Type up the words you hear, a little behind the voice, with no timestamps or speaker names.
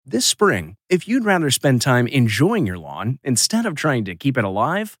This spring, if you'd rather spend time enjoying your lawn instead of trying to keep it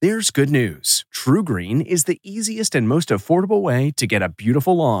alive, there's good news. TruGreen is the easiest and most affordable way to get a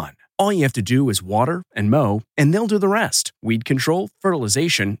beautiful lawn. All you have to do is water and mow, and they'll do the rest. Weed control,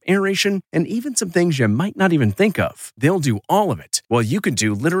 fertilization, aeration, and even some things you might not even think of. They'll do all of it, while you can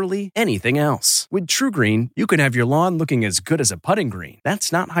do literally anything else. With TruGreen, you can have your lawn looking as good as a putting green.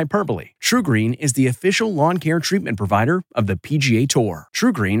 That's not hyperbole. TruGreen is the official lawn care treatment provider of the PGA Tour.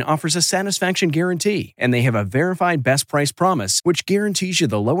 TruGreen offers a satisfaction guarantee, and they have a verified best price promise, which guarantees you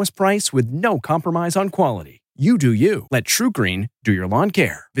the lowest price with no compromise on quality. You do you. Let TruGreen do your lawn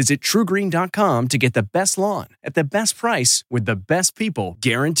care. Visit TruGreen.com to get the best lawn at the best price with the best people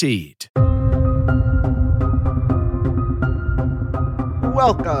guaranteed.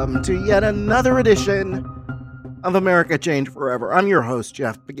 Welcome to yet another edition of America Changed Forever. I'm your host,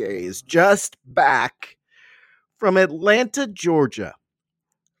 Jeff Pegues, just back from Atlanta, Georgia.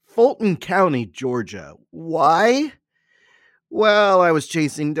 Fulton County, Georgia. Why? Well, I was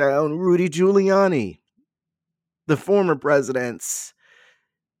chasing down Rudy Giuliani, the former president's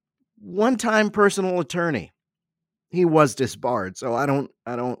one-time personal attorney. He was disbarred, so I don't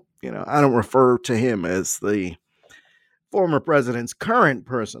refer to him as the former president's current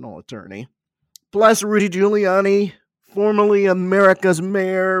personal attorney. Plus, Rudy Giuliani, formerly America's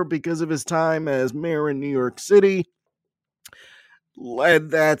mayor because of his time as mayor in New York City, led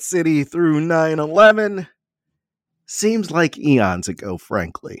that city through 9/11. Seems like eons ago,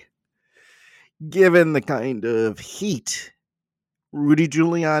 frankly. Given the kind of heat Rudy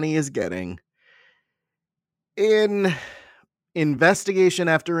Giuliani is getting in investigation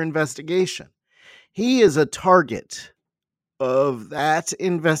after investigation, he is a target of that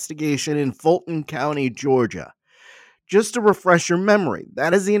investigation in Fulton County, Georgia. Just to refresh your memory,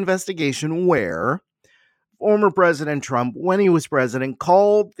 that is the investigation where former President Trump, when he was president,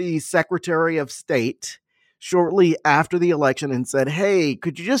 called the Secretary of State shortly after the election and said, hey,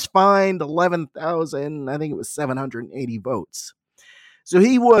 could you just find 780 votes? So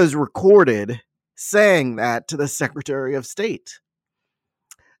he was recorded saying that to the Secretary of State.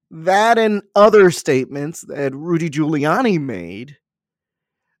 That and other statements that Rudy Giuliani made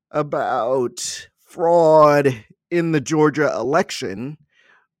about fraud in the Georgia election,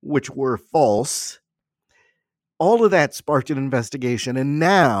 which were false, all of that sparked an investigation. And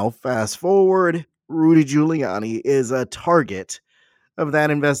now, fast forward, Rudy Giuliani is a target of that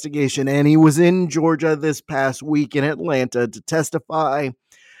investigation, and he was in Georgia this past week in Atlanta to testify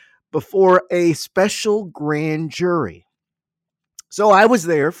before a special grand jury. So I was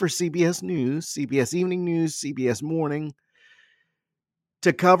there for CBS News, CBS Evening News, CBS Morning,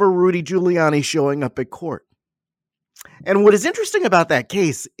 to cover Rudy Giuliani showing up at court. And what is interesting about that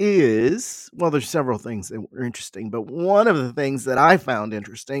case is, well, there's several things that were interesting, but one of the things that I found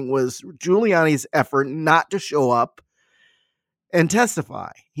interesting was Giuliani's effort not to show up and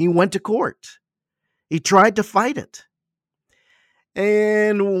testify. He went to court. He tried to fight it.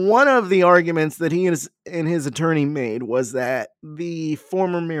 And one of the arguments that he and his attorney made was that the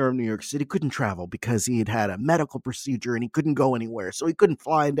former mayor of New York City couldn't travel because he had had a medical procedure and he couldn't go anywhere, so he couldn't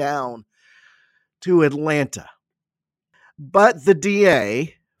fly down to Atlanta. But the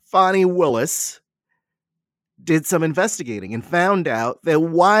DA, Fani Willis, did some investigating and found out that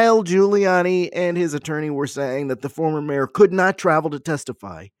while Giuliani and his attorney were saying that the former mayor could not travel to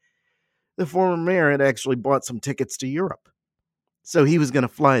testify, the former mayor had actually bought some tickets to Europe. So he was going to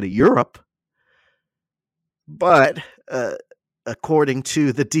fly to Europe. But according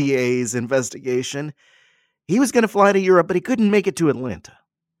to the DA's investigation, he was going to fly to Europe, but he couldn't make it to Atlanta.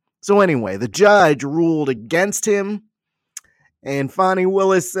 So anyway, the judge ruled against him. And Fani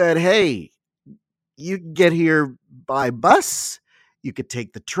Willis said, hey, you can get here by bus, you could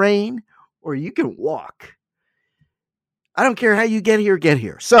take the train, or you can walk. I don't care how you get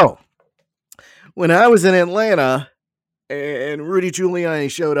here. So when I was in Atlanta and Rudy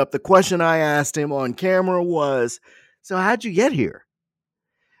Giuliani showed up, the question I asked him on camera was, so how'd you get here?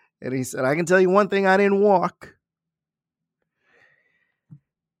 And he said, I can tell you one thing, I didn't walk.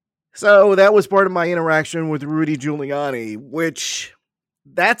 So that was part of my interaction with Rudy Giuliani, which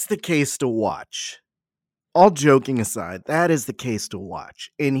that's the case to watch. All joking aside, that is the case to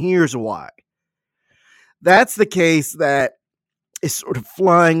watch. And here's why. That's the case that is sort of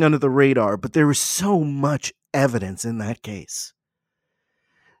flying under the radar, but there is so much evidence in that case.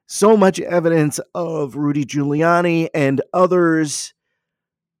 So much evidence of Rudy Giuliani and others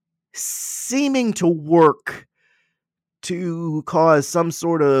seeming to work to cause some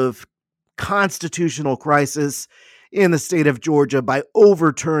sort of constitutional crisis in the state of Georgia by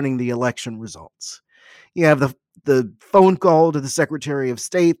overturning the election results. You have the the phone call to the Secretary of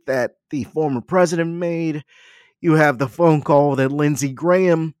State that the former president made. You have the phone call that Lindsey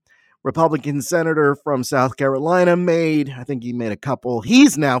Graham, Republican senator from South Carolina, made. I think he made a couple.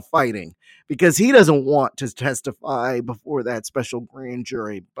 He's now fighting because he doesn't want to testify before that special grand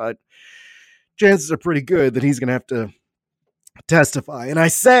jury, but chances are pretty good that he's going to have to testify. And I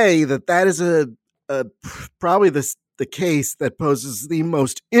say that is a probably the case that poses the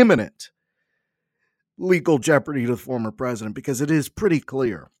most imminent legal jeopardy to the former president, because it is pretty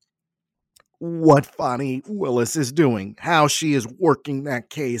clear what Fani Willis is doing, how she is working that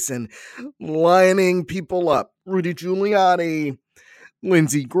case and lining people up. Rudy Giuliani,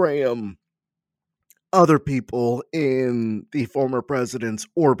 Lindsey Graham, other people in the former president's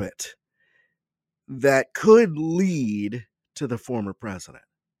orbit that could lead to the former president.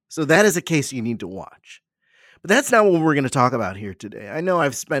 So that is a case you need to watch. But that's not what we're going to talk about here today. I know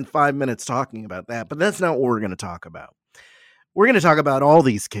I've spent 5 minutes talking about that, but that's not what we're going to talk about. We're going to talk about all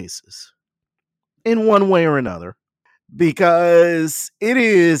these cases in one way or another, because it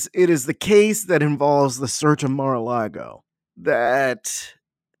is the case that involves the search of Mar-a-Lago that,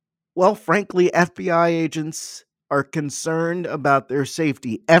 well, frankly, FBI agents are concerned about their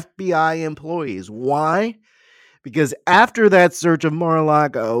safety. FBI employees. Why? Because after that search of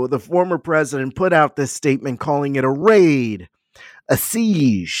Mar-a-Lago, the former president put out this statement calling it a raid, a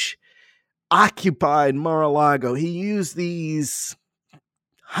siege, occupied Mar-a-Lago. He used these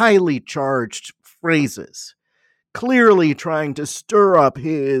highly charged phrases, clearly trying to stir up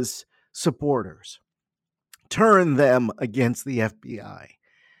his supporters, turn them against the FBI.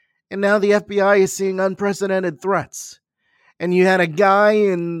 And now the FBI is seeing unprecedented threats. And you had a guy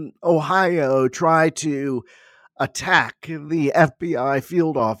in Ohio try to attack the FBI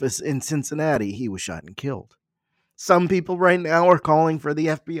field office in Cincinnati. He was shot and killed. Some people right now are calling for the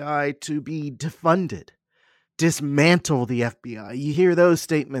FBI to be defunded, dismantle the FBI. You hear those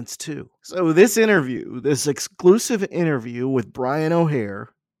statements too. So this exclusive interview with Brian O'Hare,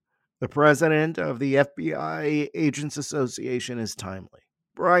 the president of the FBI Agents Association, is timely.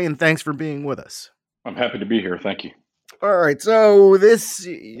 Brian, thanks for being with us. I'm happy to be here. Thank you. All right. So this,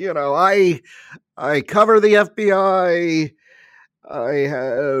 I cover the FBI. I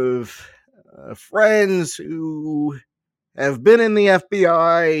have friends who have been in the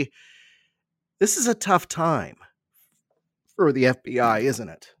FBI. This is a tough time for the FBI, isn't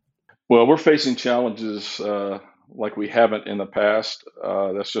it? Well, we're facing challenges like we haven't in the past.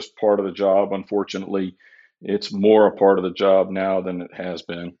 That's just part of the job. Unfortunately, it's more a part of the job now than it has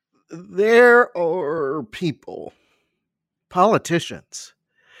been. There are people, politicians,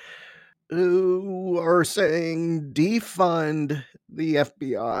 who are saying defund the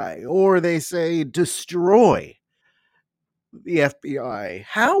FBI, or they say destroy the FBI.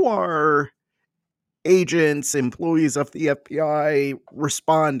 How are agents, employees of the FBI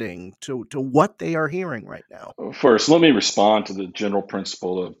responding to what they are hearing right now? First, let me respond to the general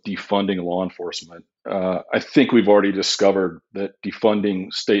principle of defunding law enforcement. I think we've already discovered that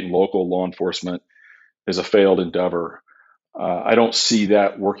defunding state and local law enforcement is a failed endeavor. I don't see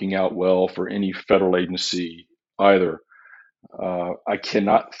that working out well for any federal agency either. I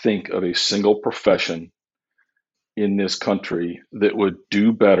cannot think of a single profession in this country that would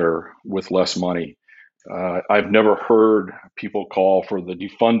do better with less money. I've never heard people call for the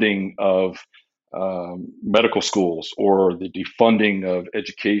defunding of medical schools, or the defunding of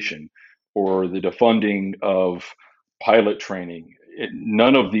education, or the defunding of pilot training.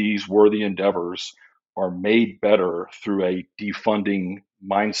 None of these worthy endeavors are made better through a defunding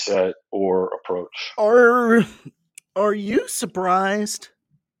mindset or approach. Are you surprised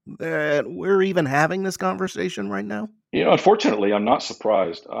that we're even having this conversation right now? Unfortunately, I'm not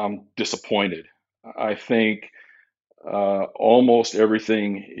surprised. I'm disappointed. I think almost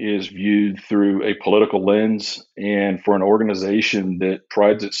everything is viewed through a political lens, and for an organization that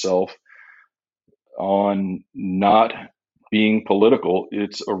prides itself on not being political,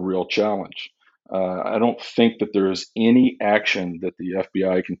 it's a real challenge. I don't think that there is any action that the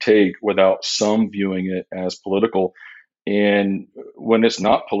FBI can take without some viewing it as political. And when it's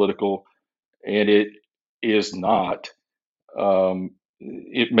not political, and it is not,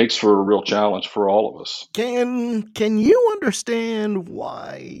 it makes for a real challenge for all of us. Can you understand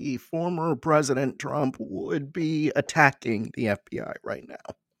why former President Trump would be attacking the FBI right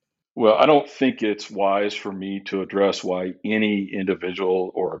now? Well, I don't think it's wise for me to address why any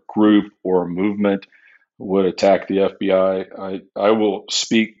individual or a group or a movement would attack the FBI. I will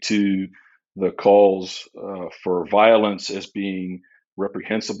speak to the calls for violence as being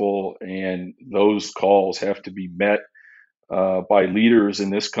reprehensible, and those calls have to be met by leaders in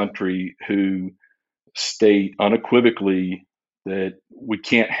this country who state unequivocally that we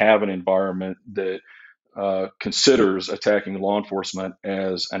can't have an environment that considers attacking law enforcement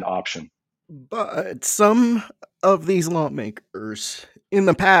as an option. But some of these lawmakers in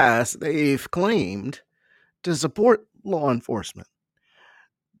the past, they've claimed to support law enforcement.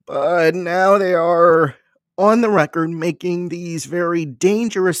 But now they are on the record making these very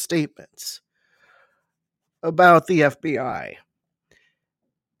dangerous statements about the FBI.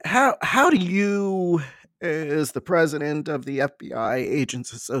 How do you, as the president of the FBI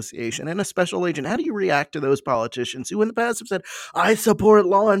Agents Association and a special agent, how do you react to those politicians who in the past have said, I support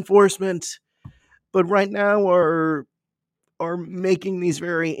law enforcement, but right now are making these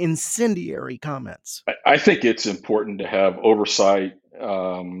very incendiary comments? I think it's important to have oversight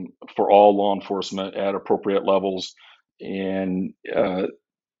for all law enforcement at appropriate levels. And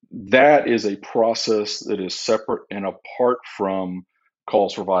that is a process that is separate and apart from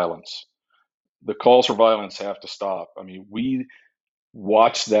calls for violence. The calls for violence have to stop. I mean, we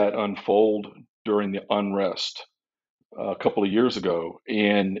watched that unfold during the unrest a couple of years ago,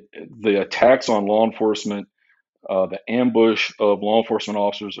 and the attacks on law enforcement, the ambush of law enforcement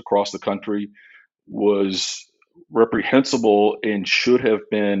officers across the country was reprehensible and should have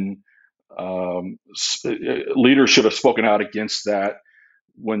been leaders should have spoken out against that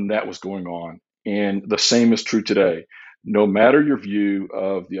when that was going on. And the same is true today. No matter your view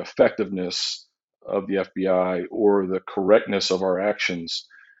of the effectiveness of the FBI or the correctness of our actions,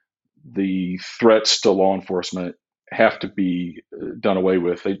 the threats to law enforcement have to be done away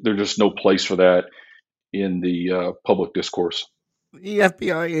with. There's just no place for that in the public discourse. The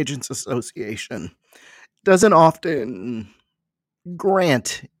FBI Agents Association doesn't often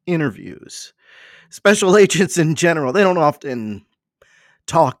grant interviews. Special agents in general, they don't often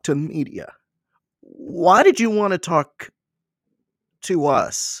talk to the media. Why did you want to talk to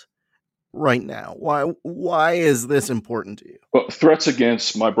us right now? Why is this important to you? Well, threats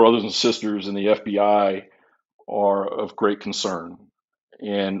against my brothers and sisters in the FBI are of great concern.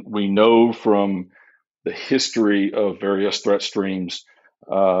 And we know from the history of various threat streams,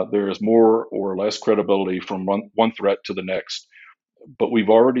 there is more or less credibility from one threat to the next. But we've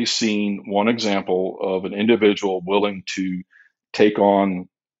already seen one example of an individual willing to take on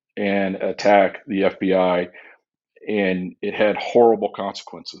and attack the FBI, and it had horrible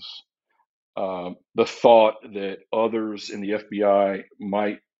consequences. The thought that others in the FBI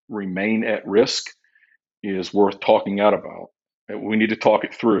might remain at risk is worth talking out about. We need to talk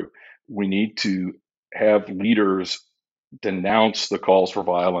it through. We need to have leaders denounce the calls for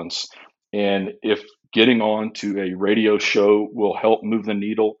violence. And if getting on to a radio show will help move the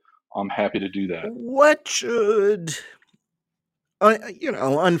needle, I'm happy to do that. What should,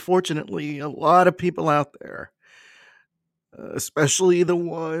 unfortunately, a lot of people out there, especially the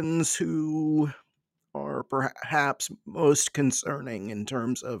ones who are perhaps most concerning in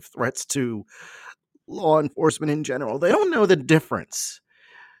terms of threats to law enforcement in general, they don't know the difference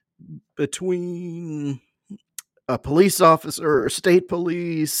between a police officer or state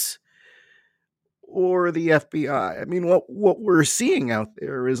police or the FBI. I mean, what we're seeing out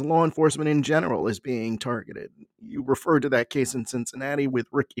there is law enforcement in general is being targeted. You referred to that case in Cincinnati with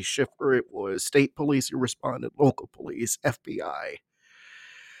Ricky Schiffer. It was state police who responded, local police, FBI.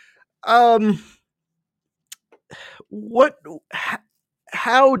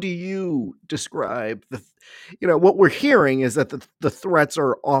 How do you describe what we're hearing is that the threats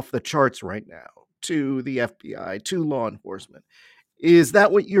are off the charts right now to the FBI, to law enforcement. Is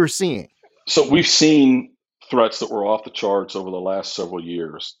that what you're seeing? So we've seen threats that were off the charts over the last several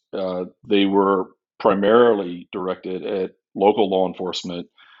years. They were primarily directed at local law enforcement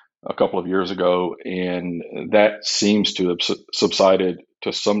a couple of years ago, and that seems to have subsided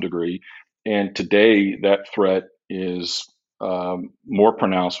to some degree. And today, that threat is more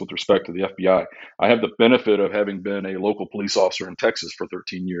pronounced with respect to the FBI. I have the benefit of having been a local police officer in Texas for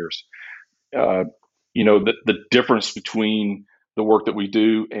 13 years. The difference between the work that we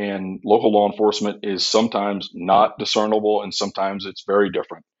do and local law enforcement is sometimes not discernible, and sometimes it's very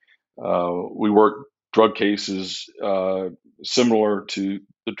different. We work drug cases similar to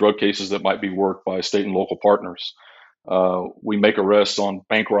the drug cases that might be worked by state and local partners. We make arrests on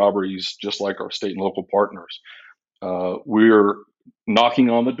bank robberies just like our state and local partners. We're knocking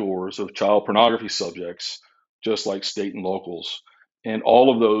on the doors of child pornography subjects just like state and locals. And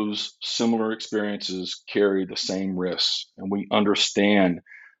all of those similar experiences carry the same risks. And we understand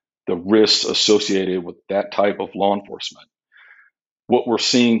the risks associated with that type of law enforcement. What we're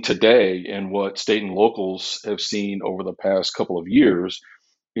seeing today and what state and locals have seen over the past couple of years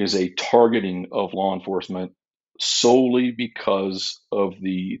is a targeting of law enforcement solely because of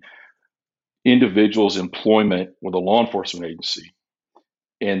the individuals' employment with a law enforcement agency.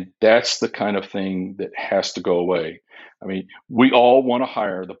 And that's the kind of thing that has to go away. I mean, we all want to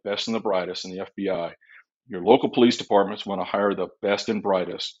hire the best and the brightest in the FBI. Your local police departments want to hire the best and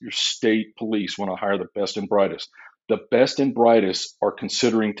brightest. Your state police want to hire the best and brightest. The best and brightest are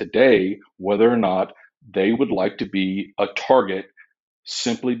considering today whether or not they would like to be a target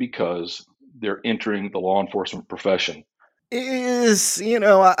simply because they're entering the law enforcement profession.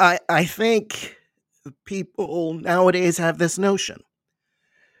 I think people nowadays have this notion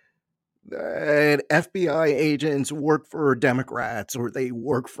that FBI agents work for Democrats or they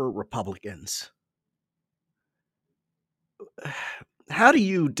work for Republicans. How do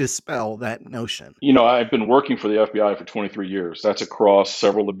you dispel that notion? I've been working for the FBI for 23 years. That's across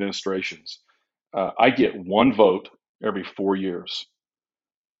several administrations. I get one vote every 4 years.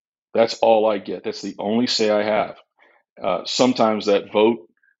 That's all I get. That's the only say I have. Sometimes that vote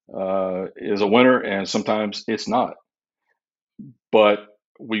is a winner, and sometimes it's not. But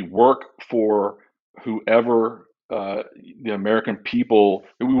we work for whoever the American people,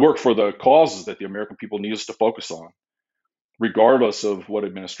 we work for the causes that the American people need us to focus on, regardless of what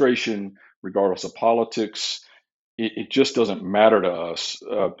administration, regardless of politics. It just doesn't matter to us.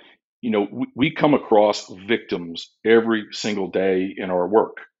 We come across victims every single day in our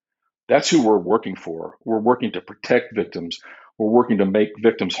work. That's who we're working for. We're working to protect victims. We're working to make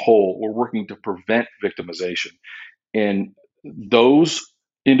victims whole. We're working to prevent victimization. And those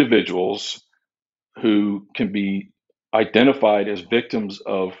individuals who can be identified as victims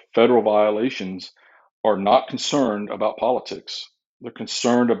of federal violations are not concerned about politics. They're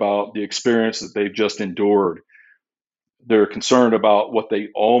concerned about the experience that they've just endured. They're concerned about what they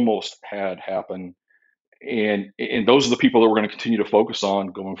almost had happen. And those are the people that we're going to continue to focus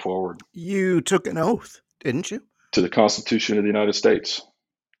on going forward. You took an oath, didn't you? To the Constitution of the United States,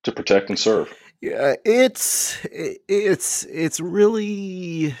 to protect and serve. Yeah, it's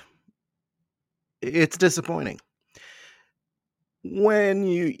really disappointing when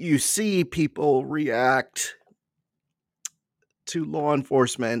you see people react to law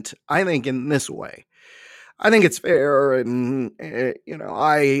enforcement. I think in this way. I think it's fair, and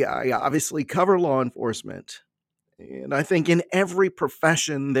I obviously cover law enforcement, and I think in every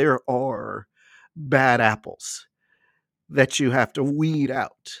profession there are bad apples that you have to weed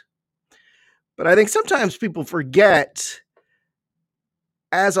out. But I think sometimes people forget,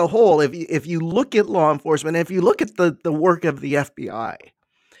 as a whole, if you look at law enforcement, if you look at the work of the FBI,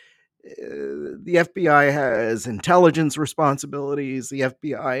 the FBI has intelligence responsibilities. The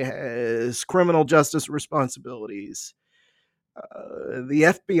FBI has criminal justice responsibilities.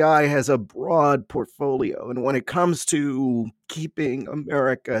 The FBI has a broad portfolio. And when it comes to keeping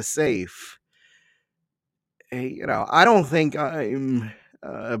America safe, I don't think I'm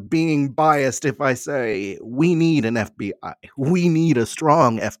being biased if I say we need an FBI. We need a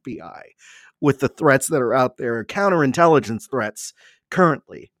strong FBI with the threats that are out there, counterintelligence threats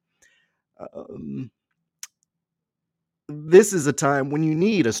currently. This is a time when you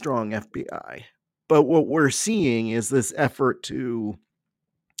need a strong FBI. But what we're seeing is this effort to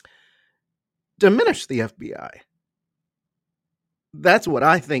diminish the FBI. That's what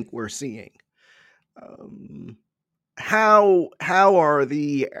I think we're seeing. How are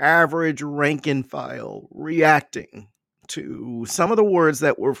the average rank and file reacting to some of the words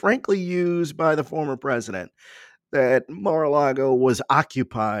that were frankly used by the former president? That Mar-a-Lago was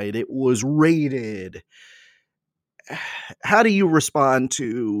occupied, it was raided. How do you respond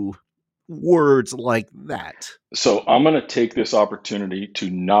to words like that? So I'm going to take this opportunity to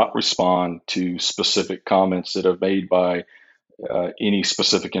not respond to specific comments that are made by any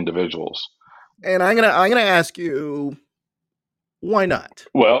specific individuals. And I'm gonna ask you, why not?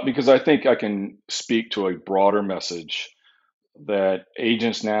 Well, because I think I can speak to a broader message that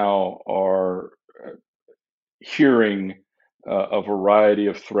agents now are hearing a variety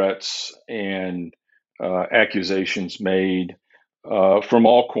of threats and accusations made from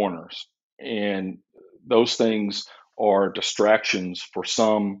all corners. And those things are distractions for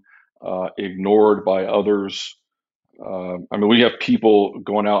some, ignored by others. We have people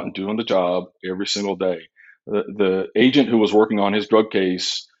going out and doing the job every single day. The agent who was working on his drug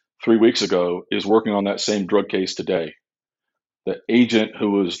case 3 weeks ago is working on that same drug case today. The agent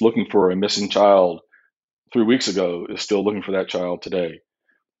who was looking for a missing child 3 weeks ago is still looking for that child today.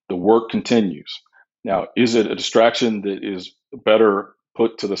 The work continues. Now, is it a distraction that is better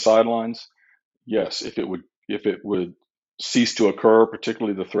put to the sidelines? Yes. If it would cease to occur,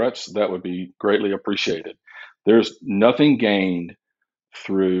 particularly the threats, that would be greatly appreciated. There's nothing gained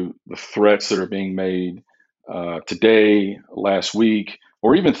through the threats that are being made today, last week,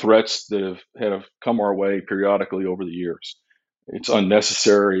 or even threats that have come our way periodically over the years. It's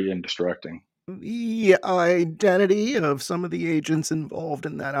unnecessary and distracting. The identity of some of the agents involved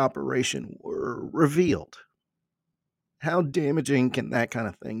in that operation were revealed. How damaging can that kind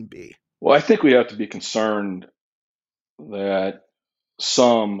of thing be? Well, I think we have to be concerned that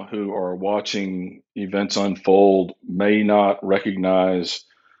some who are watching events unfold may not recognize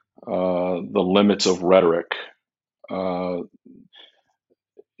the limits of rhetoric. Uh,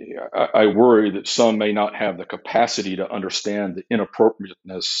 I worry that some may not have the capacity to understand the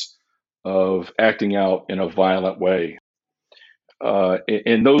inappropriateness of acting out in a violent way.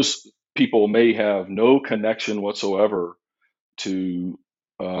 And those people may have no connection whatsoever to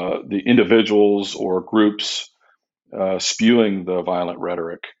the individuals or groups spewing the violent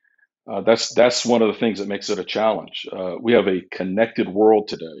rhetoric. That's one of the things that makes it a challenge. We have a connected world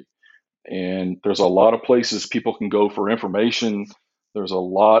today, and there's a lot of places people can go for information. There's a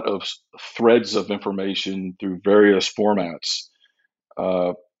lot of threads of information through various formats.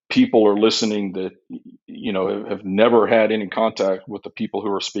 Uh, People are listening that have never had any contact with the people who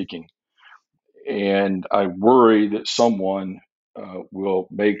are speaking, and I worry that someone will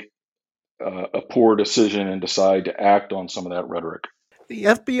make a poor decision and decide to act on some of that rhetoric. The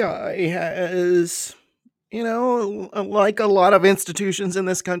FBI has, like a lot of institutions in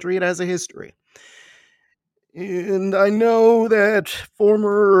this country, it has a history. And I know that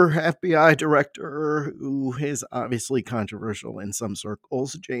former FBI director, who is obviously controversial in some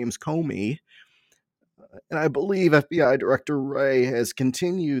circles, James Comey, and I believe FBI Director Wray has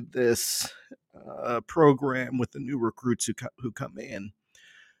continued this program with the new recruits who come in,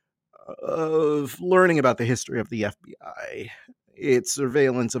 of learning about the history of the FBI, its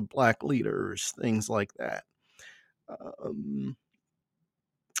surveillance of black leaders, things like that.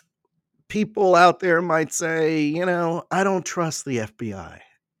 People out there might say, I don't trust the FBI.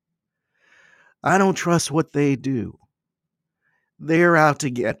 I don't trust what they do. They're out to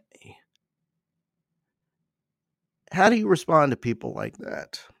get me. How do you respond to people like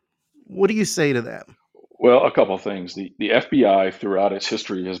that? What do you say to them? Well, a couple of things. The FBI throughout its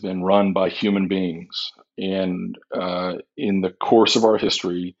history has been run by human beings. And in the course of our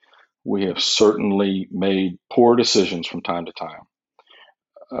history, we have certainly made poor decisions from time to time.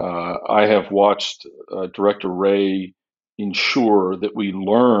 I have watched Director Wray ensure that we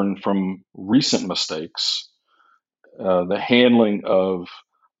learn from recent mistakes. The handling of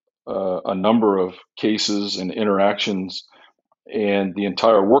a number of cases and interactions, and the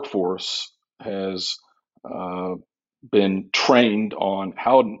entire workforce has been trained on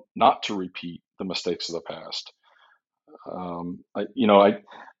how not to repeat the mistakes of the past.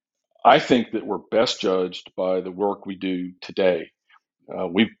 I think that we're best judged by the work we do today.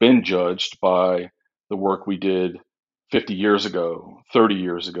 We've been judged by the work we did 50 years ago, 30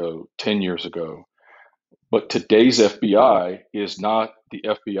 years ago, 10 years ago. But today's FBI is not the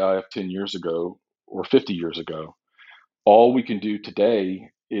FBI of 10 years ago or 50 years ago. All we can do today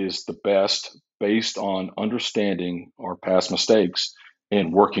is the best based on understanding our past mistakes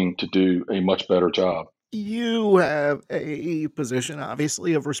and working to do a much better job. You have a position,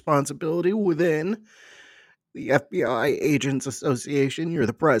 obviously, of responsibility within the FBI Agents Association. You're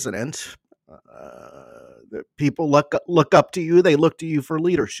the president. The people look up to you. They look to you for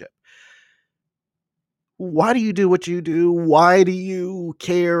leadership. Why do you do what you do? Why do you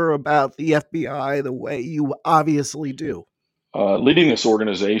care about the FBI the way you obviously do? Leading this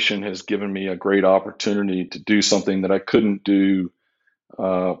organization has given me a great opportunity to do something that I couldn't do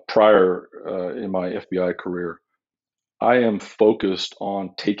prior in my FBI career. I am focused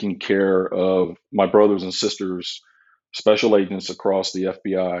on taking care of my brothers and sisters, special agents across the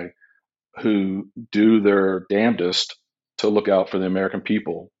FBI, who do their damnedest to look out for the American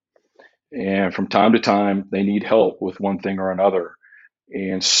people. And from time to time, they need help with one thing or another.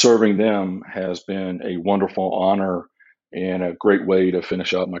 And serving them has been a wonderful honor and a great way to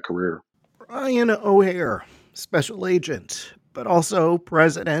finish out my career. Ryan O'Hare, special agent, but also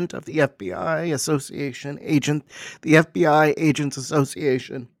president of the FBI Association, the FBI Agents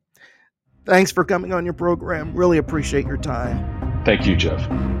Association. Thanks for coming on your program. Really appreciate your time. Thank you, Jeff.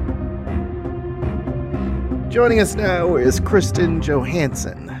 Joining us now is Kristen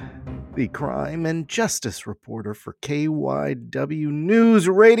Johansson, the crime and justice reporter for KYW News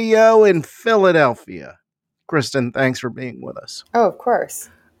Radio in Philadelphia. Kristen, thanks for being with us. Oh, of course.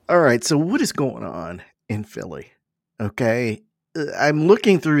 All right, so what is going on in Philly? Okay, I'm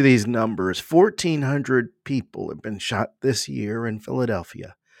looking through these numbers. 1,400 people have been shot this year in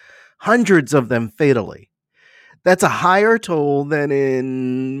Philadelphia, hundreds of them fatally. That's a higher toll than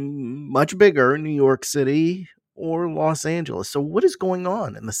in much bigger New York City or Los Angeles. So what is going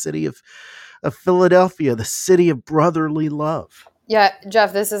on in the city of Philadelphia, the city of brotherly love? Yeah,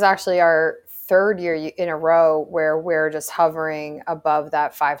 Jeff, this is actually our third year in a row where we're just hovering above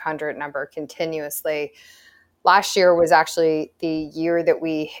that 500 number continuously. Last year was actually the year that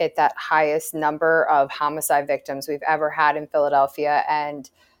we hit that highest number of homicide victims we've ever had in Philadelphia, and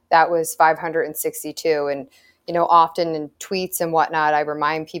that was 562. And often in tweets and whatnot, I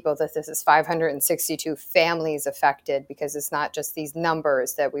remind people that this is 562 families affected, because it's not just these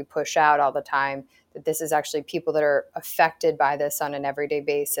numbers that we push out all the time, that this is actually people that are affected by this on an everyday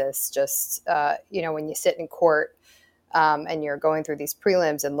basis. Just, when you sit in court and you're going through these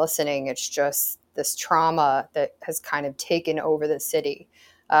prelims and listening, it's just this trauma that has kind of taken over the city.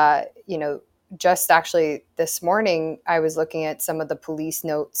 Just actually this morning, I was looking at some of the police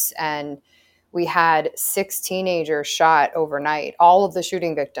notes, and we had 6 teenagers shot overnight. All of the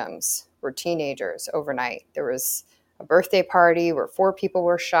shooting victims were teenagers overnight. There was a birthday party where 4 people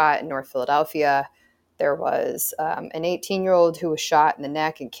were shot in North Philadelphia. There was an 18-year-old who was shot in the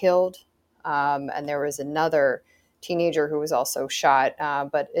neck and killed. And there was another teenager who was also shot,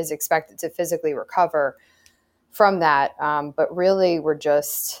 but is expected to physically recover from that. But really,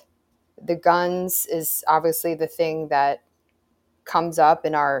 the guns is obviously the thing that comes up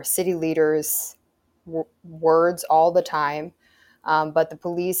in our city leaders' words all the time. But the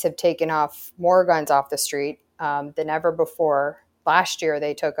police have taken off more guns off the street than ever before. Last year,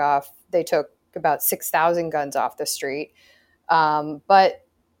 they took about 6,000 guns off the street. But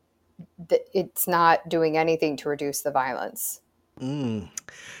it's not doing anything to reduce the violence.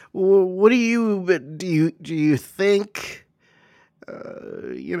 What do you think?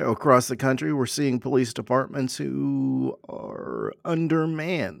 Across the country, we're seeing police departments who are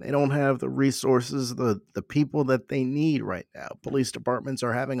undermanned. They don't have the resources, the people that they need right now. Police departments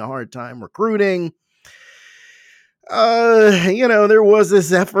are having a hard time recruiting. There was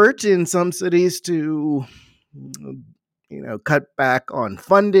this effort in some cities to, cut back on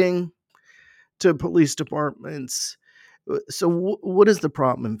funding to police departments. So what is the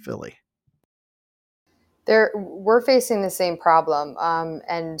problem in Philly? We're facing the same problem,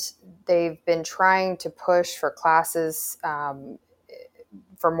 and they've been trying to push for classes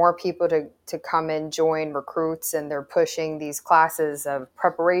for more people to come and join recruits, and they're pushing these classes of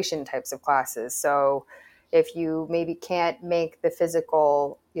preparation types of classes. So if you maybe can't make the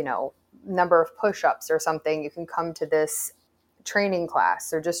physical, number of push-ups or something, you can come to this training class.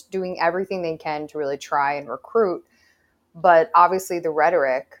 They're just doing everything they can to really try and recruit. But obviously the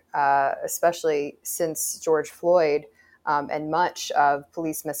rhetoric, especially since George Floyd, and much of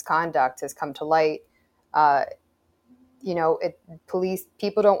police misconduct has come to light. People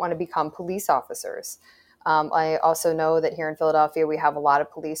don't want to become police officers. I also know that here in Philadelphia, we have a lot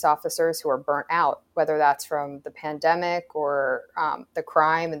of police officers who are burnt out, whether that's from the pandemic or the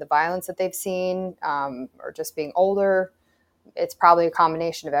crime and the violence that they've seen, or just being older. It's probably a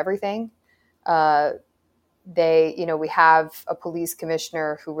combination of everything. We have a police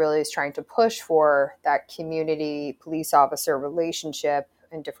commissioner who really is trying to push for that community police officer relationship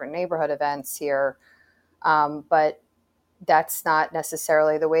in different neighborhood events here. But that's not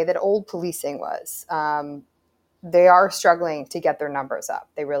necessarily the way that old policing was. They are struggling to get their numbers up.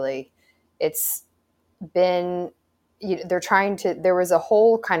 It's been, they're trying to, there was a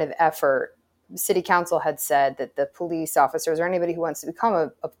whole kind of effort. City council had said that the police officers, or anybody who wants to become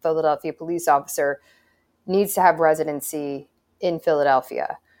a Philadelphia police officer, needs to have residency in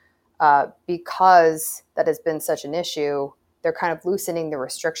Philadelphia. Because that has been such an issue, they're kind of loosening the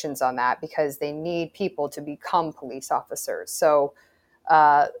restrictions on that because they need people to become police officers. So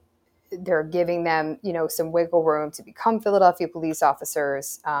they're giving them, some wiggle room to become Philadelphia police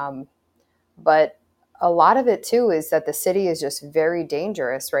officers. But a lot of it too is that the city is just very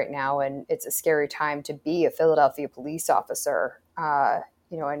dangerous right now, and it's a scary time to be a Philadelphia police officer. I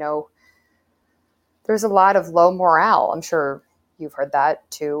know there's a lot of low morale. I'm sure you've heard that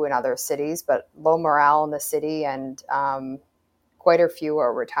too in other cities, but low morale in the city, and quite a few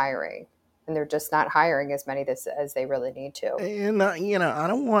are retiring, and they're just not hiring as many as they really need to. And I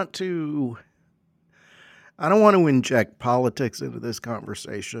don't want to inject politics into this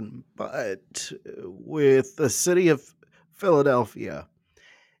conversation, but with the city of Philadelphia,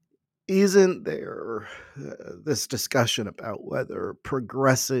 isn't there this discussion about whether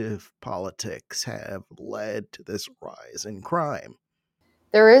progressive politics have led to this rise in crime?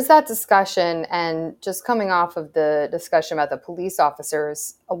 There is that discussion, and just coming off of the discussion about the police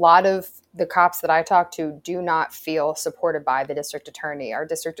officers, a lot of the cops that I talk to do not feel supported by the district attorney. Our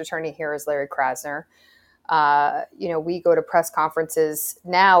district attorney here is Larry Krasner. We go to press conferences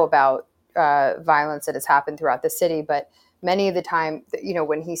now about violence that has happened throughout the city. But many of the time,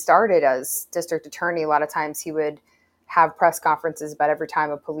 when he started as district attorney, a lot of times he would have press conferences about every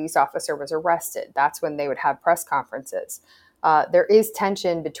time a police officer was arrested. That's when they would have press conferences. There is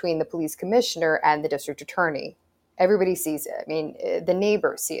tension between the police commissioner and the district attorney. Everybody sees it. I mean, the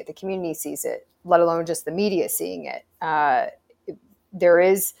neighbors see it, the community sees it, let alone just the media seeing it. There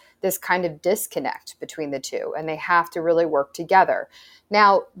is this kind of disconnect between the two, and they have to really work together.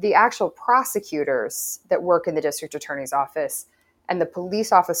 Now, the actual prosecutors that work in the district attorney's office and the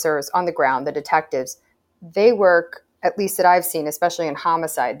police officers on the ground, the detectives, they work, at least that I've seen, especially in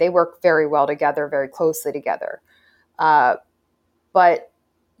homicide, they work very well together, very closely together. But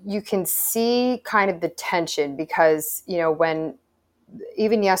you can see kind of the tension because, when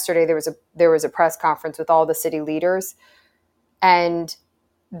even yesterday there was a press conference with all the city leaders, and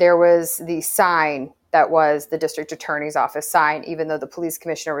there was the sign that was the district attorney's office sign, even though the police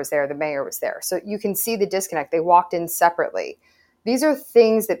commissioner was there, the mayor was there. So you can see the disconnect. They walked in separately. These are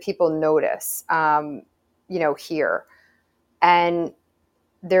things that people notice, here. And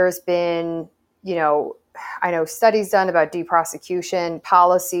there's been, I know studies done about deprosecution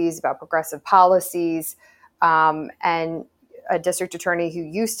policies, about progressive policies, and a district attorney who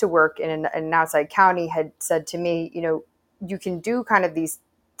used to work in an outside county had said to me, you can do kind of these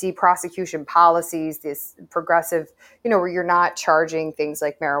deprosecution policies, this progressive, where you're not charging things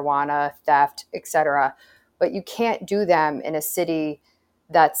like marijuana, theft, et cetera, but you can't do them in a city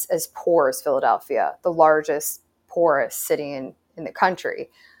that's as poor as Philadelphia, the largest, poorest city in the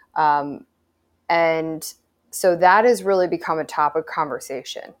country. And so that has really become a topic of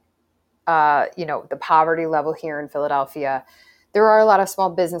conversation. The poverty level here in Philadelphia, there are a lot of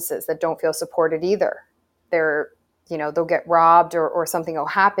small businesses that don't feel supported either. They'll get robbed or something will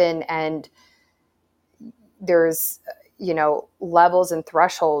happen, and there's, levels and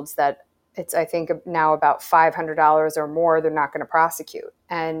thresholds that it's, I think now about $500 or more, they're not going to prosecute.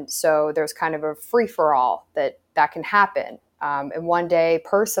 And so there's kind of a free for all that can happen. And one day,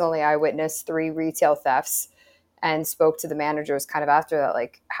 personally, I witnessed 3 retail thefts and spoke to the managers kind of after that,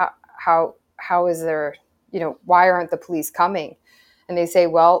 like, how is there, why aren't the police coming? And they say,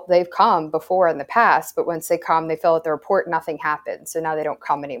 well, they've come before in the past, but once they come, they fill out the report, nothing happened. So now they don't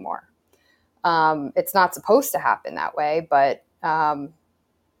come anymore. It's not supposed to happen that way, but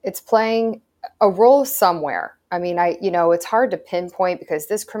it's playing a role somewhere. I mean, it's hard to pinpoint because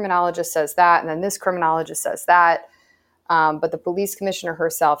this criminologist says that, and then this criminologist says that. But the police commissioner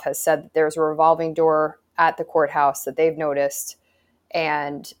herself has said that there's a revolving door at the courthouse that they've noticed.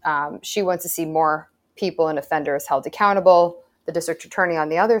 And she wants to see more people and offenders held accountable. The district attorney on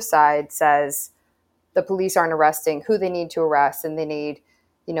the other side says the police aren't arresting who they need to arrest, and they need,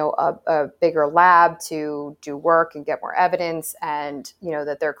 a bigger lab to do work and get more evidence, and,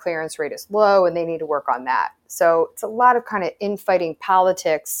 that their clearance rate is low and they need to work on that. So it's a lot of kind of infighting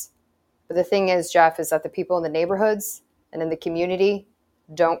politics. But the thing is, Jeff, is that the people in the neighborhoods and in the community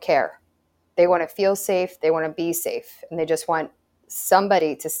don't care. They want to feel safe. They want to be safe. And they just want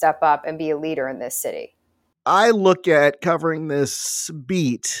somebody to step up and be a leader in this city. I look at covering this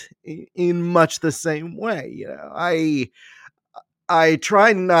beat in much the same way. I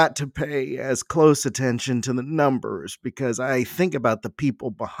try not to pay as close attention to the numbers because I think about the people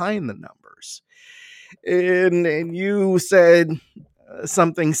behind the numbers. And you said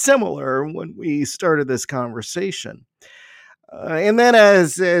something similar when we started this conversation. And then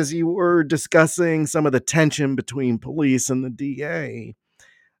as you were discussing some of the tension between police and the DA,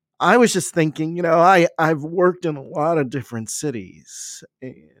 I was just thinking, I've worked in a lot of different cities,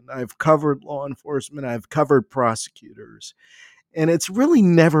 and I've covered law enforcement, I've covered prosecutors, and it's really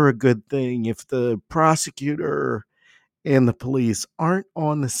never a good thing if the prosecutor and the police aren't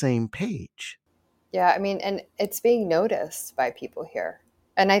on the same page. Yeah, I mean, and it's being noticed by people here.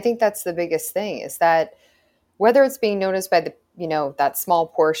 And I think that's the biggest thing, is that whether it's being noticed by the, that small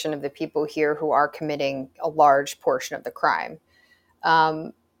portion of the people here who are committing a large portion of the crime,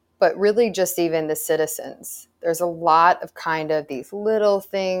 but really just even the citizens. There's a lot of kind of these little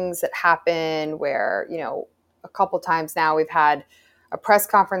things that happen where, a couple times now we've had a press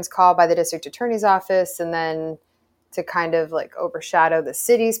conference call by the district attorney's office, and then to kind of like overshadow the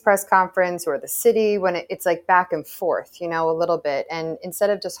city's press conference or the city, when it's like back and forth, a little bit. And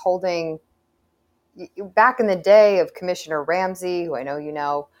instead of just holding, back in the day of Commissioner Ramsey, who I know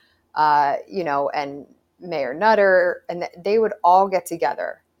and Mayor Nutter, and they would all get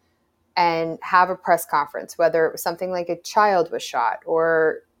together and have a press conference, whether it was something like a child was shot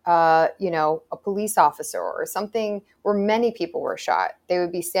or, a police officer or something where many people were shot. They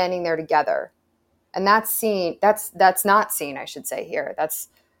would be standing there together. And that's not seen, I should say, here. That's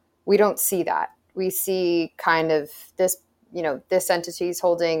We don't see that. We see kind of this, this entity is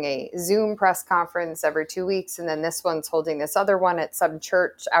holding a Zoom press conference every 2 weeks, and then this one's holding this other one at some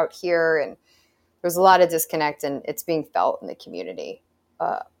church out here. And there's a lot of disconnect, and it's being felt in the community.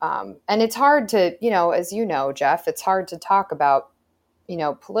 And it's hard to, as you know, Jeff, it's hard to talk about,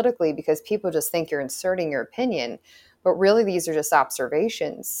 politically, because people just think you're inserting your opinion. But really, these are just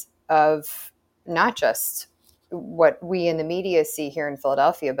observations of not just what we in the media see here in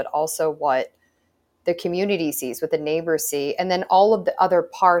Philadelphia, but also what the community sees, what the neighbors see, and then all of the other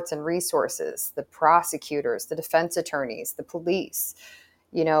parts and resources, the prosecutors, the defense attorneys, the police,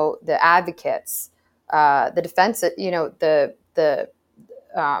 the advocates, the defense, the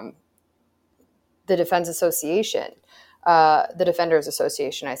Defense Association, the Defenders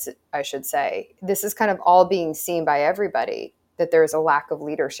Association, I should say. This is kind of all being seen by everybody, that there's a lack of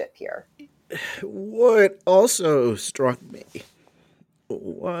leadership here. What also struck me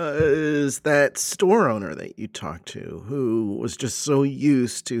was that store owner that you talked to, who was just so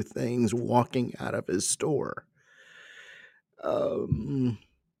used to things walking out of his store.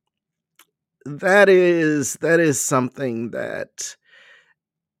 That is something that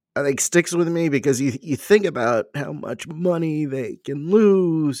I think sticks with me, because you think about how much money they can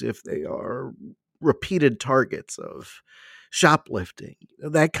lose if they are repeated targets of shoplifting.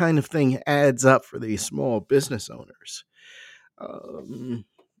 That kind of thing adds up for these small business owners.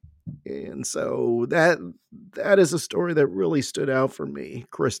 And so that is a story that really stood out for me,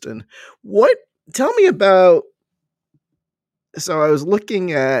 Kristen. Tell me about, so I was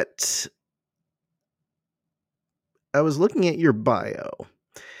looking at your bio.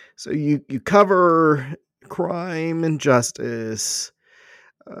 So you cover crime and justice.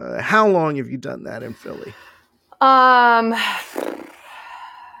 How long have you done that in Philly?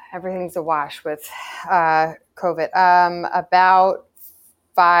 Everything's a wash with COVID. About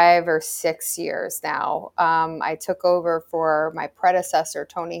 5 or 6 years now. I took over for my predecessor,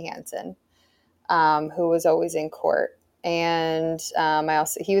 Tony Hansen, who was always in court. And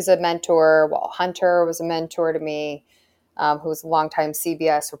he was a mentor. Well, Hunter was a mentor to me, who was a longtime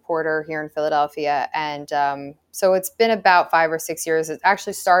CBS reporter here in Philadelphia. And so it's been about 5 or 6 years. It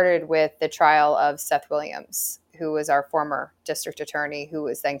actually started with the trial of Seth Williams, who was our former district attorney, who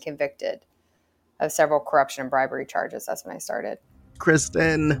was then convicted of several corruption and bribery charges. That's when I started.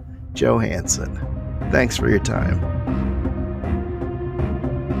 Kristen Johansson, thanks for your time.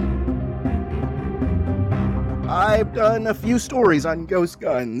 I've done a few stories on ghost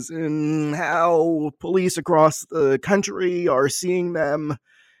guns and how police across the country are seeing them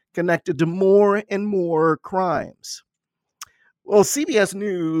connected to more and more crimes. Well, CBS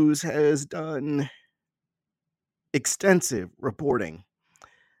News has done extensive reporting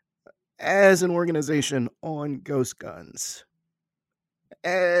as an organization on ghost guns,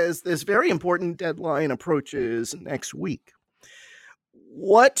 as this very important deadline approaches next week.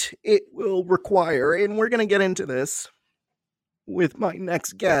 What it will require, and we're going to get into this with my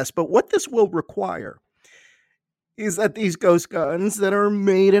next guest, but what this will require is that these ghost guns that are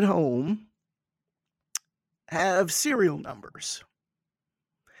made at home have serial numbers.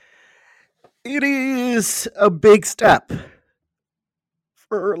 It is a big step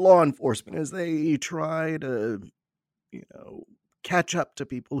for law enforcement as they try to, catch up to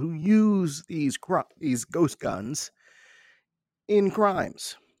people who use these ghost guns in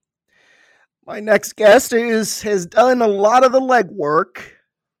crimes. My next guest has done a lot of the legwork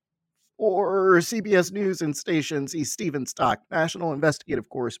for CBS News and stations. He's Stephen Stock, National Investigative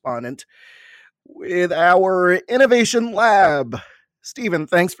Correspondent with our Innovation Lab. Stephen,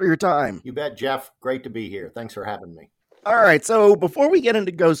 thanks for your time. You bet, Jeff. Great to be here. Thanks for having me. All right, so before we get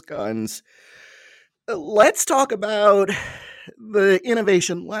into ghost guns, let's talk about the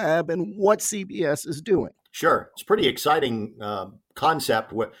Innovation Lab and what CBS is doing. Sure. It's a pretty exciting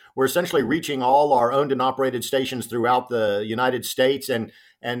concept. We're essentially reaching all our owned and operated stations throughout the United States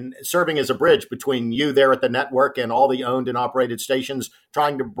and serving as a bridge between you there at the network and all the owned and operated stations,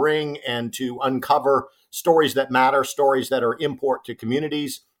 trying to bring and to uncover stories that matter, stories that are important to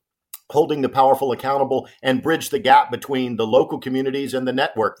communities, holding the powerful accountable, and bridge the gap between the local communities and the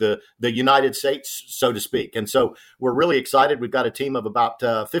network, the United States, so to speak. And so we're really excited. We've got a team of about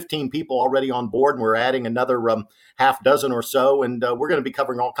 15 people already on board, and we're adding another half dozen or so. And we're going to be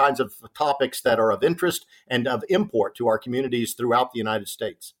covering all kinds of topics that are of interest and of import to our communities throughout the United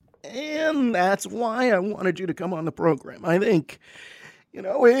States. And that's why I wanted you to come on the program. I think,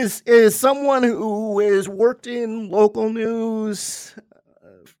 is someone who has worked in local news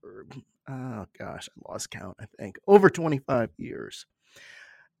for, I lost count, I think, over 25 years.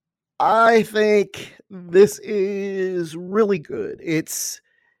 I think this is really good. It's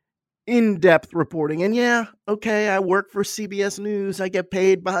in-depth reporting. And yeah, okay, I work for CBS News. I get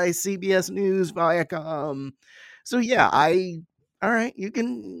paid by CBS News, Viacom. So yeah, all right,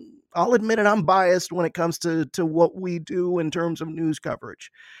 I'll admit it, I'm biased when it comes to what we do in terms of news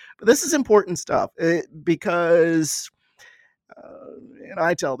coverage. But this is important stuff because, and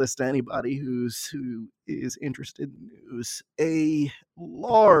I tell this to anybody who is interested in news, a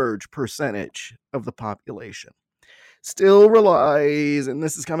large percentage of the population still relies, and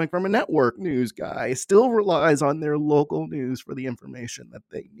this is coming from a network news guy, still relies on their local news for the information that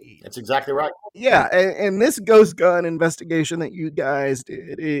they need. That's exactly right. Yeah, and this ghost gun investigation that you guys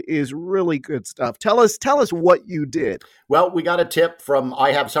did is really good stuff. Tell us what you did. Well, we got a tip from,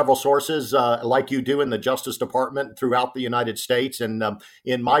 I have several sources like you do in the Justice Department throughout the United States. And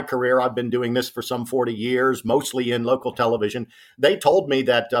in my career, I've been doing this for some 40 years, mostly in local television. They told me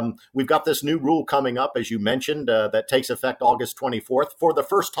that we've got this new rule coming up, as you mentioned, that takes effect August 24th for the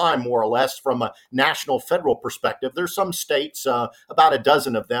first time, more or less, from a national federal perspective. There's some states, about a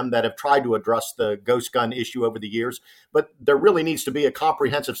dozen of them, that have tried to address the ghost gun issue over the years. But there really needs to be a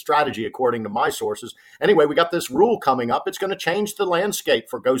comprehensive strategy, according to my sources. Anyway, we got this rule coming up. It's going to change the landscape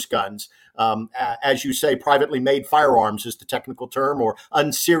for ghost guns. As you say, privately made firearms is the technical term, or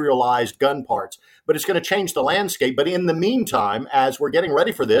unserialized gun parts. But it's going to change the landscape. But in the meantime, as we're getting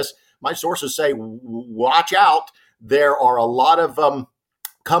ready for this, my sources say, watch out. There are a lot of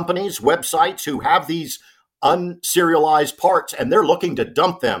companies, websites who have these unserialized parts, and they're looking to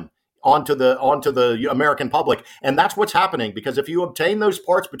dump them onto the American public. And that's what's happening, because if you obtain those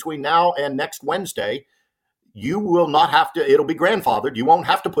parts between now and next Wednesday, you will not have to, it'll be grandfathered. You won't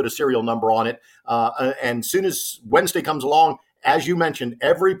have to put a serial number on it. And as soon as Wednesday comes along, as you mentioned,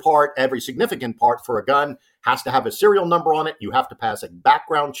 every significant part for a gun has to have a serial number on it. You have to pass a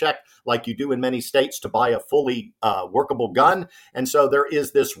background check like you do in many states to buy a fully workable gun. And so there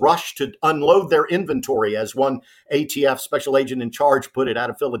is this rush to unload their inventory, as one ATF special agent in charge put it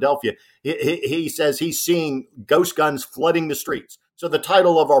out of Philadelphia. He says he's seeing ghost guns flooding the streets. So the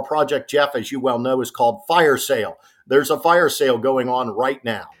title of our project, Jeff, as you well know, is called Fire Sale. There's a fire sale going on right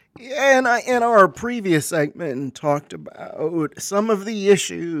now. Yeah, and in our previous segment talked about some of the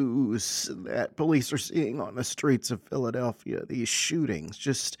issues that police are seeing on the streets of Philadelphia, these shootings,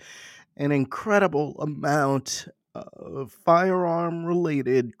 just an incredible amount of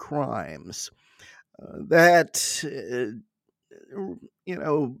firearm-related crimes that,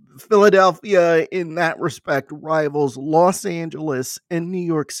 Philadelphia in that respect rivals Los Angeles and New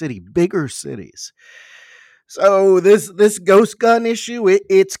York City, bigger cities. So this ghost gun issue,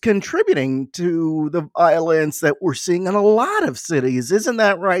 it's contributing to the violence that we're seeing in a lot of cities. Isn't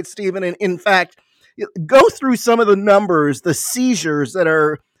that right, Stephen? And in fact, go through some of the numbers, the seizures that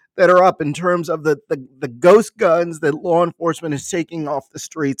are up in terms of the ghost guns that law enforcement is taking off the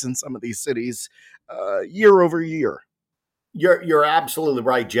streets in some of these cities year over year. You're absolutely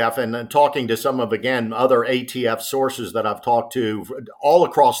right, Jeff. And talking to some of, again, other ATF sources that I've talked to all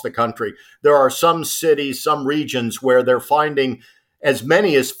across the country, there are some cities, some regions where they're finding as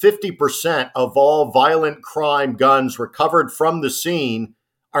many as 50% of all violent crime guns recovered from the scene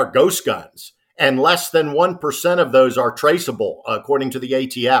are ghost guns. And less than 1% of those are traceable, according to the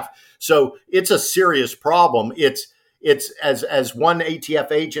ATF. So it's a serious problem. It's as one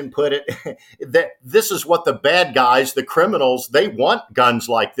ATF agent put it, that this is what the bad guys, the criminals, they want guns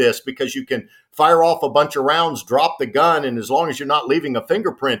like this, because you can fire off a bunch of rounds, drop the gun, and as long as you're not leaving a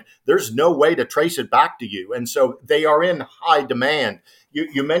fingerprint, there's no way to trace it back to you. And so they are in high demand.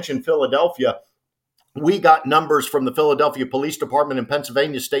 You mentioned Philadelphia. We got numbers from the Philadelphia Police Department and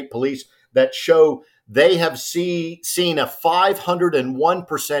Pennsylvania State Police that show they have seen a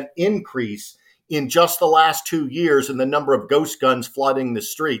 501% increase in just the last 2 years in the number of ghost guns flooding the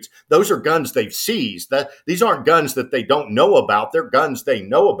streets. Those are guns they've seized. These aren't guns that they don't know about. They're guns they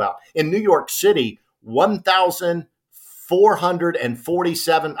know about. In New York City,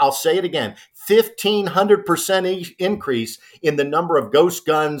 1,447, I'll say it again, 1,500% increase in the number of ghost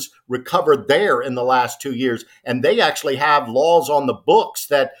guns recovered there in the last 2 years. And they actually have laws on the books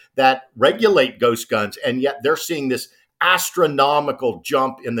that regulate ghost guns. And yet they're seeing this astronomical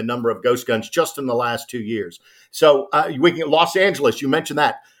jump in the number of ghost guns just in the last 2 years. So Los Angeles, you mentioned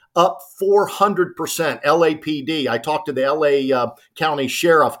that, up 400%. LAPD, I talked to the LA County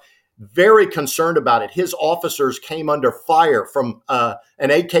Sheriff, very concerned about it. His officers came under fire from an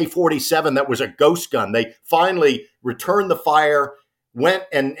AK-47 that was a ghost gun. They finally returned the fire, went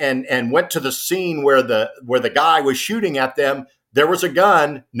and went to the scene where the guy was shooting at them. There was a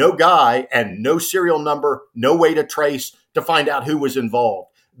gun, no guy, and no serial number, no way to trace to find out who was involved.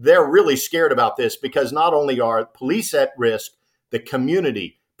 They're really scared about this, because not only are police at risk, the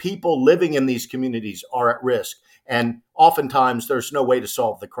community, people living in these communities are at risk. And oftentimes there's no way to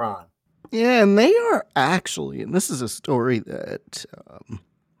solve the crime. Yeah, and they are actually, and this is a story that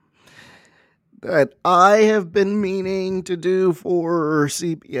that I have been meaning to do for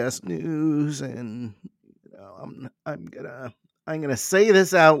CBS News, and I'm gonna say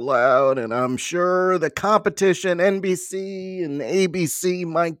this out loud, and I'm sure the competition, NBC and ABC,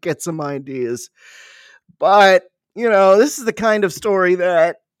 might get some ideas. But this is the kind of story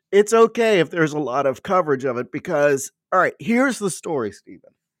that it's okay if there's a lot of coverage of it, because, all right, here's the story,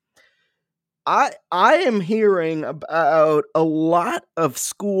 Stephen. I am hearing about a lot of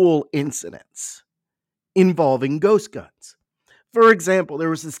school incidents involving ghost guns. For example, there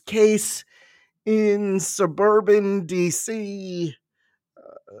was this case in suburban DC,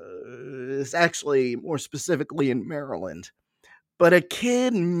 it's actually more specifically in Maryland, but a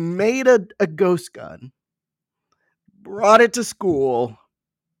kid made a ghost gun, brought it to school,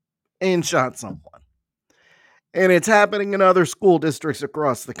 and shot someone. And it's happening in other school districts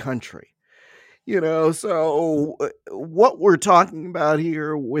across the country. So what we're talking about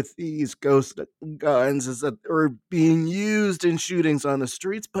here with these ghost guns is that they're being used in shootings on the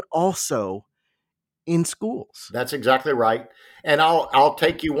streets, but also in schools. That's exactly right. And I'll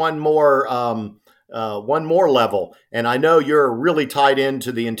take you one more level. And I know you're really tied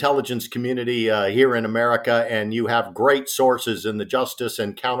into the intelligence community here in America, and you have great sources in the justice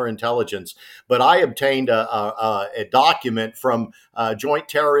and counterintelligence. But I obtained a document from Joint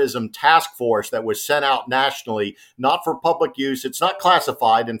Terrorism Task Force that was sent out nationally, not for public use. It's not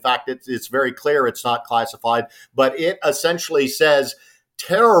classified. In fact, it's very clear it's not classified. But it essentially says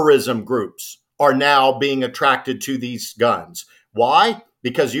terrorism groups are now being attracted to these guns. Why?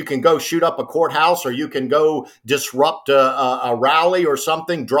 Because you can go shoot up a courthouse, or you can go disrupt a rally or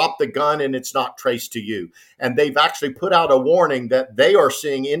something, drop the gun, and it's not traced to you. And they've actually put out a warning that they are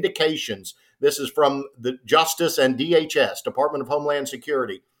seeing indications. This is from the Justice and DHS, Department of Homeland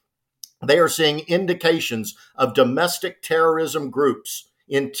Security. They are seeing indications of domestic terrorism groups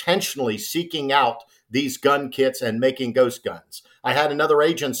intentionally seeking out these gun kits and making ghost guns. I had another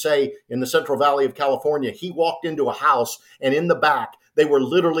agent say in the Central Valley of California, he walked into a house, and in the back, they were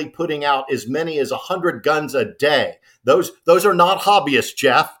literally putting out as many as 100 guns a day. Those are not hobbyists,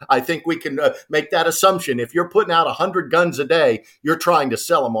 Jeff. I think we can make that assumption. If you're putting out 100 guns a day, you're trying to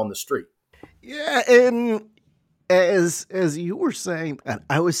sell them on the street. Yeah, and as you were saying that,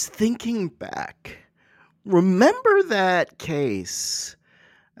 I was thinking back. Remember that case,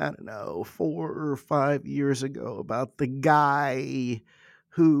 I don't know, 4 or 5 years ago, about the guy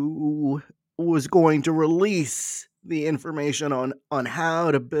who was going to release the information on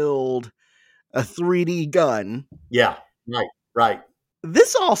how to build a 3D gun. Yeah, right.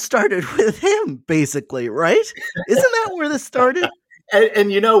 This all started with him, basically, right? Isn't that where this started?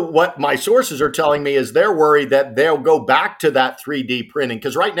 And you know what my sources are telling me is they're worried that they'll go back to that 3D printing,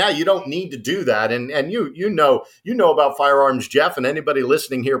 because right now you don't need to do that. And you know about firearms, Jeff, and anybody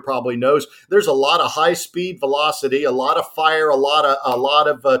listening here probably knows there's a lot of high speed velocity, a lot of fire, a lot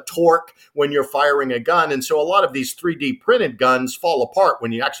of torque when you're firing a gun. And so a lot of these 3D printed guns fall apart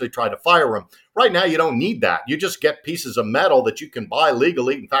when you actually try to fire them. Right now, you don't need that. You just get pieces of metal that you can buy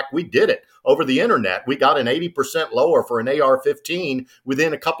legally. In fact, we did it over the internet. We got an 80% lower for an AR-15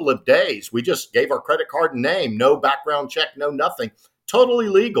 within a couple of days. We just gave our credit card and name, no background check, no nothing. Totally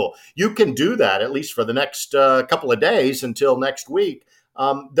legal. You can do that at least for the next couple of days until next week.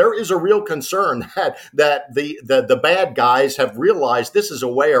 There is a real concern that the bad guys have realized this is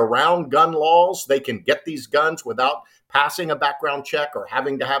a way around gun laws. They can get these guns without passing a background check or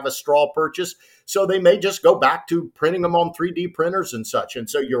having to have a straw purchase. So they may just go back to printing them on 3D printers and such. And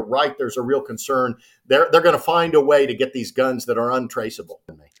so you're right, there's a real concern. They're going to find a way to get these guns that are untraceable.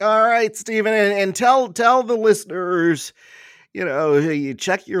 All right, Stephen, and tell the listeners, you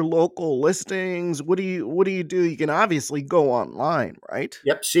check your local listings. What do you do? You can obviously go online, right?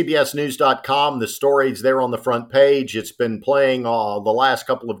 Yep, CBSNews.com. The story's there on the front page. It's been playing the last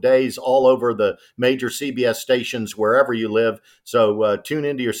couple of days all over the major CBS stations wherever you live. So tune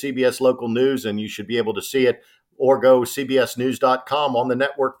into your CBS local news and you should be able to see it, or go CBSNews.com on the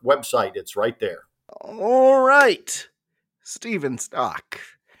network website. It's right there. All right. Stephen Stock,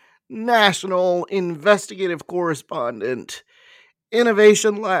 National Investigative Correspondent,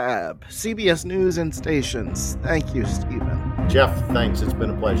 Innovation Lab, CBS News and Stations. Thank you, Stephen. Jeff, thanks. It's been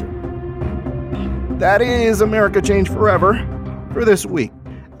a pleasure. That is America Changed Forever for this week.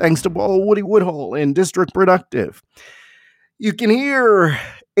 Thanks to Paul Woody Woodhull and District Productive. You can hear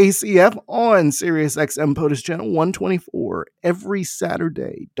ACF on Sirius XM POTUS Channel 124 every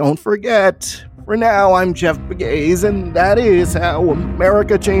Saturday. Don't forget, for now, I'm Jeff Pegues, and that is how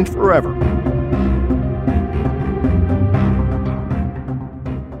America changed forever.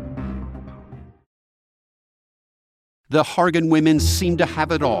 The Hargan women seem to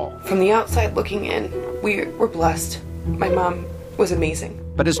have it all. From the outside looking in, we were blessed. My mom was amazing.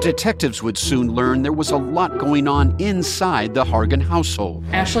 But as detectives would soon learn, there was a lot going on inside the Hargan household.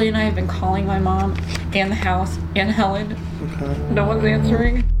 Ashley and I have been calling my mom and the house and Helen. No one's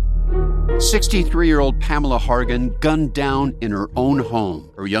answering. 63-year-old Pamela Hargan gunned down in her own home.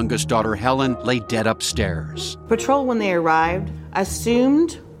 Her youngest daughter, Helen, lay dead upstairs. Patrol, when they arrived,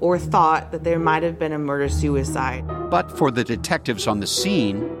 assumed or thought that there might have been a murder-suicide. But for the detectives on the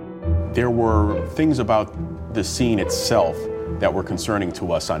scene, there were things about the scene itself that were concerning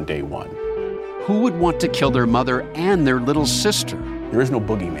to us on day one. Who would want to kill their mother and their little sister? There is no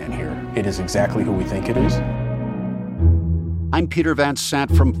boogeyman here. It is exactly who we think it is. I'm Peter Van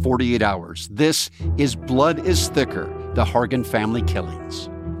Sant from 48 Hours. This is Blood is Thicker, the Hargan family killings.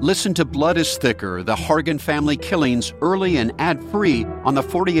 Listen to Blood is Thicker, the Hargan family killings early and ad-free on the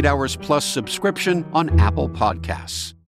 48 Hours Plus subscription on Apple Podcasts.